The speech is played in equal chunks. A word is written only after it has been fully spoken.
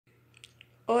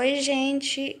Oi,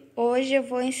 gente! Hoje eu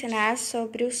vou ensinar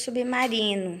sobre o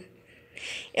submarino.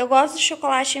 Eu gosto de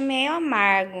chocolate meio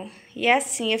amargo e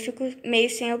assim eu fico meio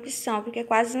sem opção, porque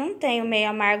quase não tem o meio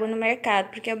amargo no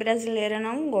mercado, porque o brasileiro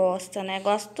não gosta, né?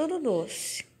 Gosta tudo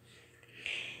doce.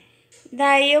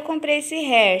 Daí eu comprei esse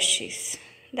Hershey's.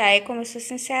 Daí, como eu sou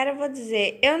sincera, eu vou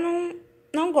dizer, eu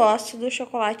não gosto do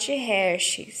chocolate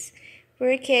Hershey's,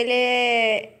 porque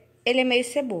ele é meio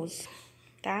ceboso,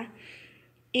 tá?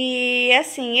 E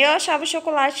assim, eu achava o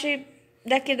chocolate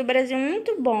daqui do Brasil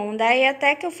muito bom. Daí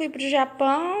até que eu fui pro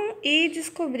Japão e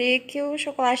descobri que o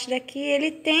chocolate daqui,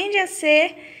 ele tende a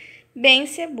ser bem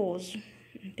ceboso,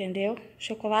 entendeu? O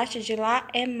chocolate de lá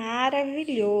é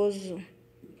maravilhoso.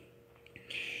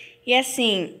 E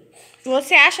assim,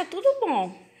 você acha tudo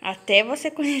bom, até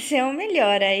você conhecer o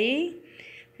melhor, aí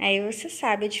você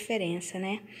sabe a diferença,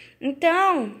 né?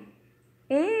 Então,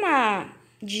 uma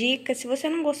dica, se você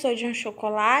não gostou de um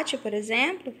chocolate, por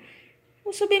exemplo,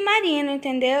 o submarino,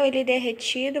 entendeu? Ele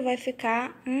derretido vai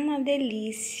ficar uma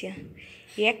delícia.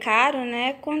 E é caro,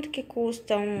 né? Quanto que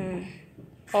custa um...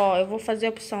 Ó, eu vou fazer a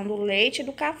opção do leite e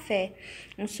do café.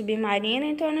 Um submarino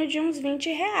em torno de uns R$ 20,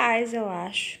 eu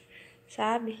acho,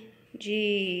 sabe?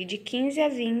 De 15 a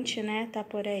 20, né? Tá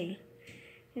por aí.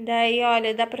 E daí,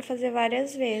 olha, dá pra fazer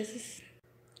várias vezes.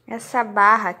 Essa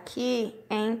barra aqui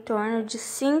é em torno de R$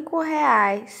 5.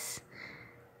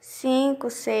 5,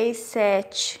 6,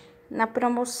 7. Na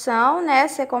promoção, né?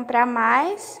 Você comprar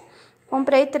mais,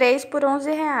 comprei 3 por R$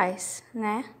 11,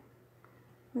 né?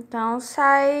 Então,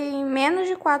 sai menos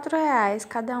de R$ 4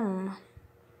 cada uma.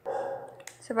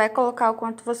 Você vai colocar o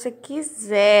quanto você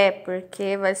quiser,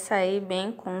 porque vai sair bem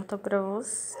em conta pra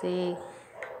você.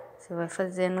 Você vai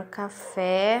fazer no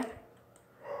café.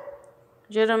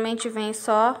 Geralmente vem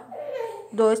só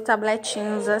 2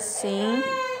 tabletinhos assim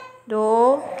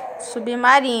do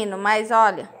submarino, mas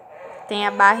olha, tem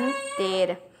a barra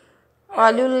inteira.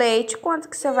 Olha o leite, quanto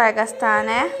que você vai gastar,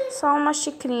 né? Só uma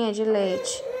xicrinha de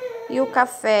leite. E o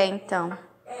café, então?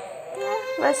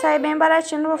 Vai sair bem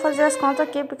baratinho, não vou fazer as contas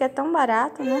aqui porque é tão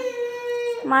barato, né?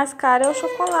 O mais caro é o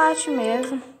chocolate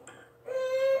mesmo.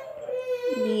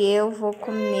 E eu vou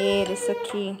comer isso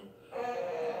aqui.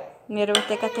 Primeiro eu vou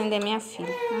ter que atender minha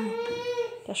filha. Ai,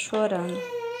 tá chorando.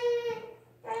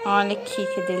 Olha aqui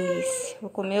que delícia. Vou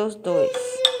comer os dois.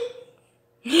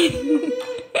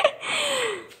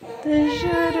 Tô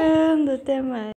chorando, até mais.